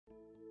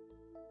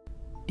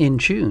In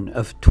June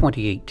of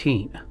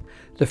 2018,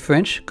 the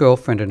French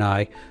girlfriend and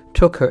I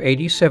took her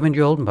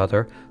 87-year-old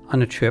mother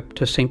on a trip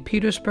to St.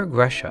 Petersburg,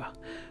 Russia,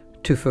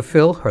 to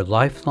fulfill her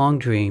lifelong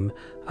dream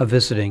of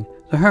visiting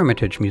the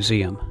Hermitage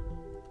Museum.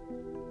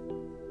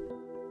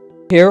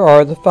 Here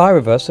are the five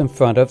of us in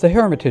front of the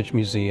Hermitage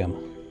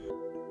Museum.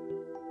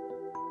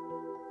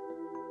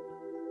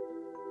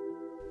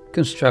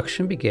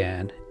 Construction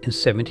began in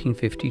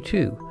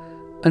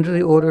 1752 under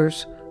the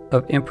orders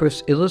of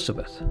Empress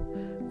Elizabeth,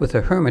 with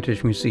the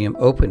Hermitage Museum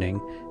opening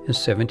in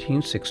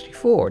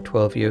 1764,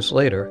 12 years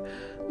later,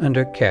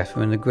 under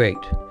Catherine the Great,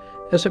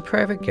 as a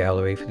private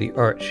gallery for the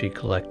art she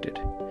collected.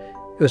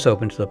 It was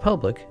opened to the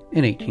public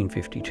in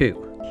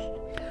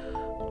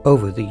 1852.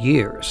 Over the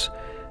years,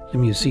 the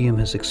museum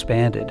has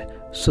expanded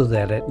so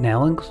that it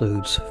now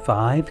includes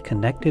 5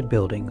 connected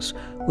buildings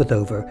with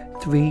over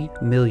 3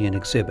 million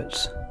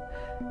exhibits.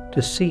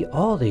 To see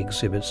all the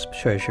exhibits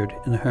treasured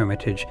in the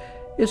Hermitage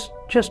is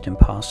just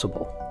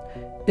impossible.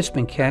 It's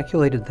been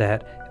calculated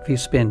that if you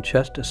spend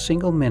just a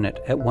single minute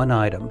at one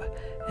item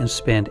and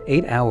spend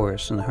 8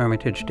 hours in the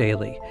Hermitage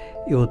daily,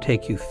 it will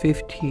take you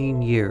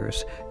 15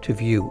 years to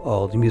view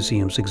all the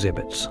museum's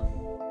exhibits.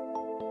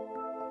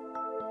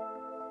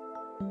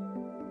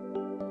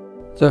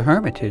 The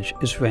Hermitage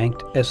is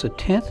ranked as the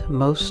 10th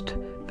most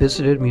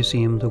visited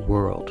museum in the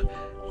world,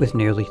 with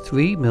nearly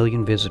 3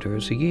 million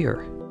visitors a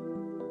year.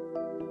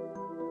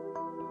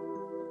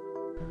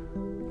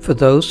 For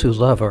those who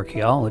love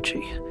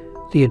archaeology,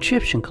 the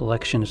Egyptian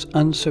collection is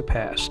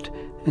unsurpassed,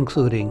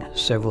 including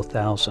several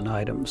thousand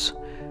items.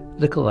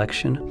 The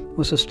collection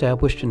was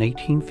established in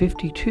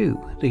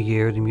 1852, the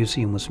year the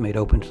museum was made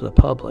open to the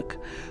public,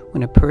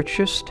 when it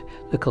purchased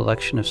the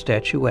collection of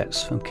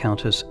statuettes from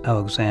Countess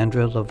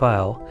Alexandra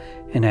Laval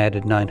and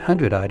added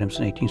 900 items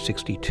in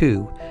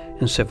 1862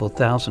 and several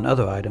thousand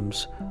other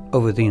items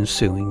over the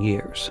ensuing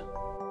years.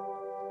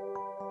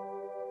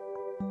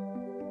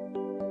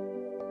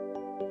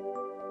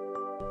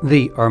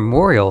 The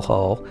Armorial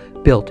Hall,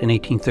 built in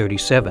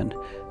 1837,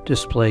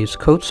 displays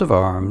coats of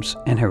arms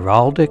and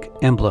heraldic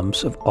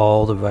emblems of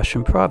all the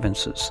Russian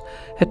provinces,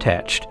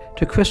 attached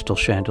to crystal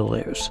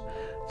chandeliers.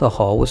 The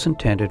hall was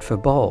intended for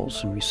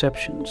balls and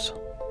receptions.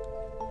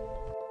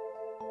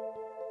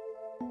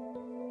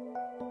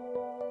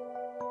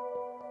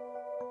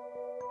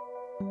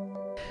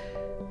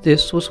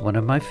 This was one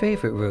of my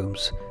favorite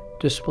rooms,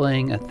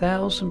 displaying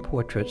 1,000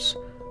 portraits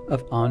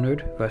of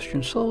honored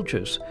Russian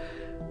soldiers,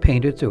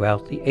 painted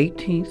throughout the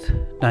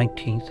 18th,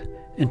 19th,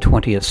 and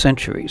 20th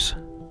centuries.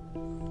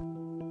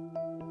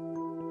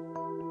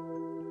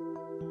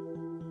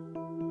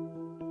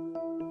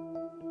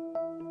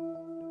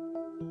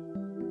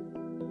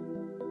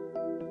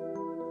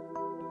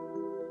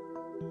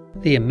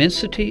 The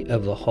immensity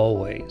of the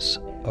hallways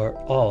are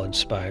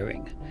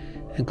awe-inspiring,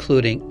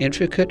 including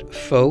intricate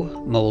faux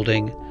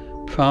molding,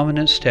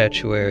 prominent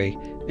statuary,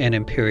 and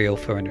imperial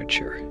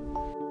furniture.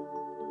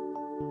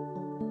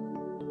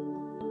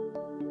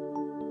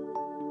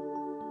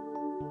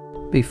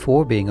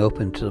 Before being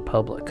opened to the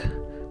public,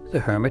 the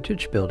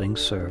Hermitage building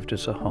served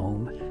as a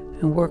home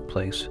and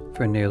workplace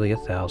for nearly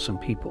 1,000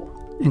 people,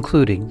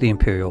 including the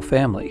imperial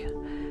family.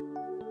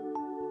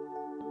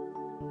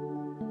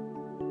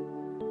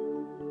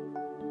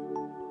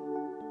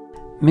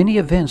 Many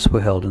events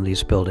were held in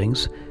these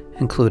buildings,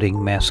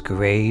 including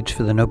masquerades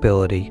for the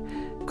nobility,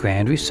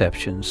 grand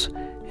receptions,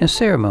 and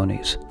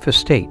ceremonies for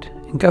state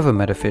and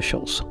government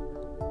officials.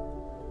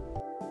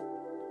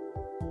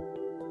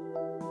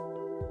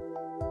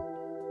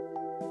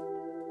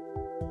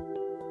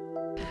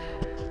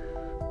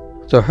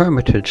 The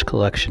Hermitage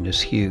collection is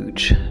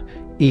huge,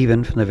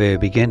 even from the very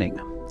beginning.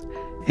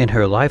 In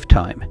her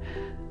lifetime,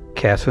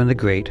 Catherine the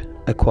Great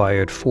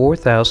acquired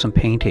 4,000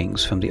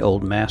 paintings from the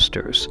old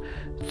masters,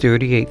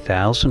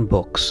 38,000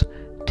 books,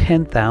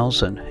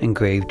 10,000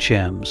 engraved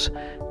gems,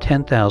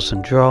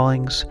 10,000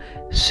 drawings,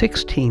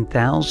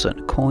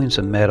 16,000 coins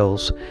and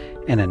medals,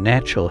 and a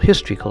natural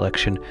history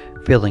collection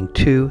filling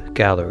 2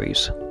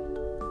 galleries.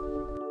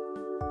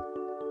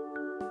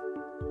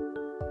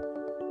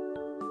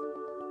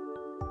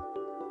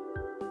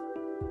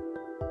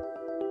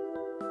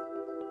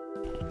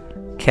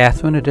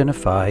 Catherine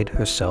identified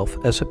herself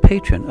as a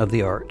patron of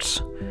the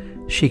arts.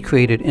 She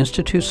created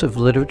institutes of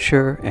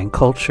literature and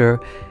culture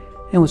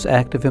and was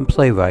active in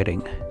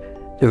playwriting.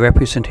 The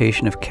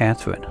representation of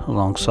Catherine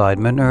alongside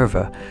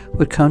Minerva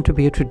would come to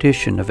be a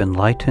tradition of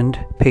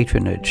enlightened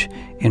patronage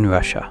in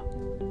Russia.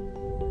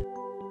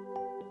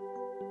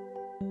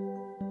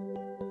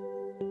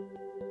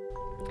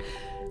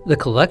 The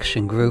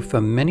collection grew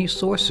from many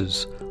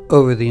sources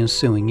over the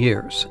ensuing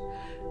years.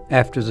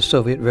 After the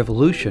Soviet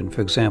Revolution,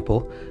 for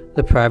example,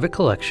 the private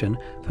collection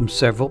from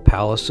several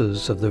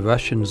palaces of the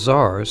Russian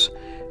czars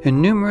and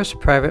numerous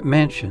private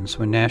mansions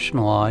were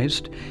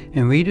nationalized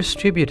and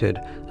redistributed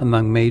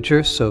among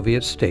major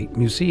Soviet state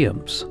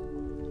museums.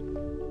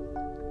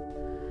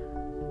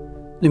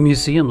 The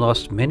museum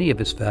lost many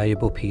of its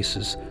valuable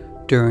pieces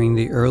during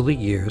the early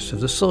years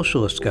of the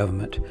socialist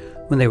government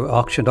when they were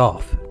auctioned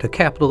off to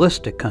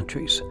capitalistic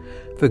countries.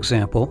 For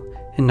example,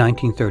 In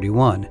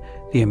 1931,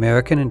 the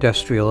American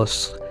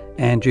industrialist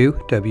Andrew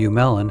W.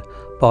 Mellon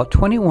bought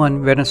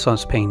 21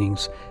 Renaissance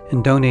paintings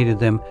and donated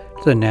them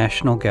to the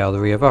National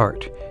Gallery of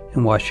Art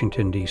in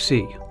Washington,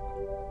 D.C.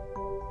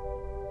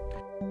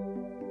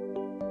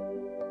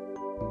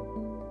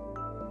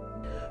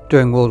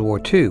 During World War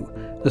II,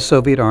 the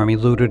Soviet Army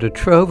looted a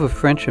trove of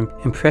French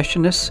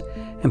impressionists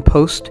and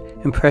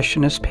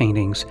post-impressionist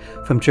paintings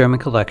from German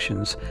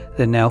collections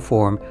that now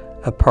form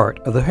a part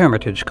of the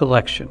Hermitage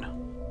collection.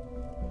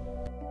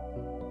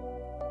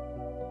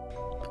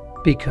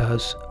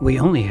 Because we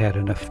only had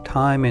enough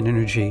time and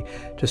energy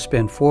to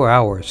spend 4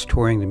 hours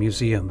touring the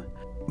museum,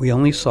 we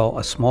only saw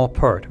a small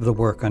part of the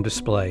work on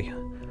display.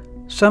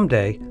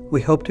 Someday,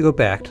 we hope to go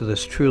back to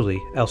this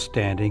truly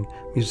outstanding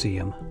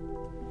museum.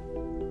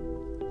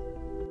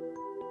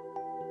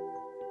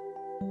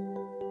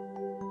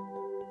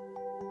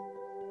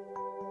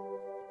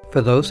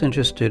 For those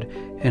interested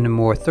in a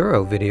more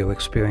thorough video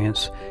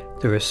experience,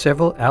 there are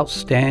several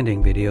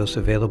outstanding videos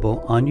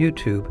available on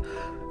YouTube.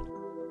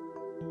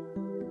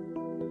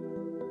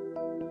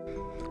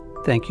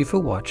 Thank you for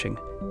watching,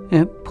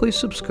 and please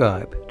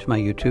subscribe to my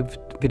YouTube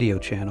video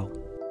channel.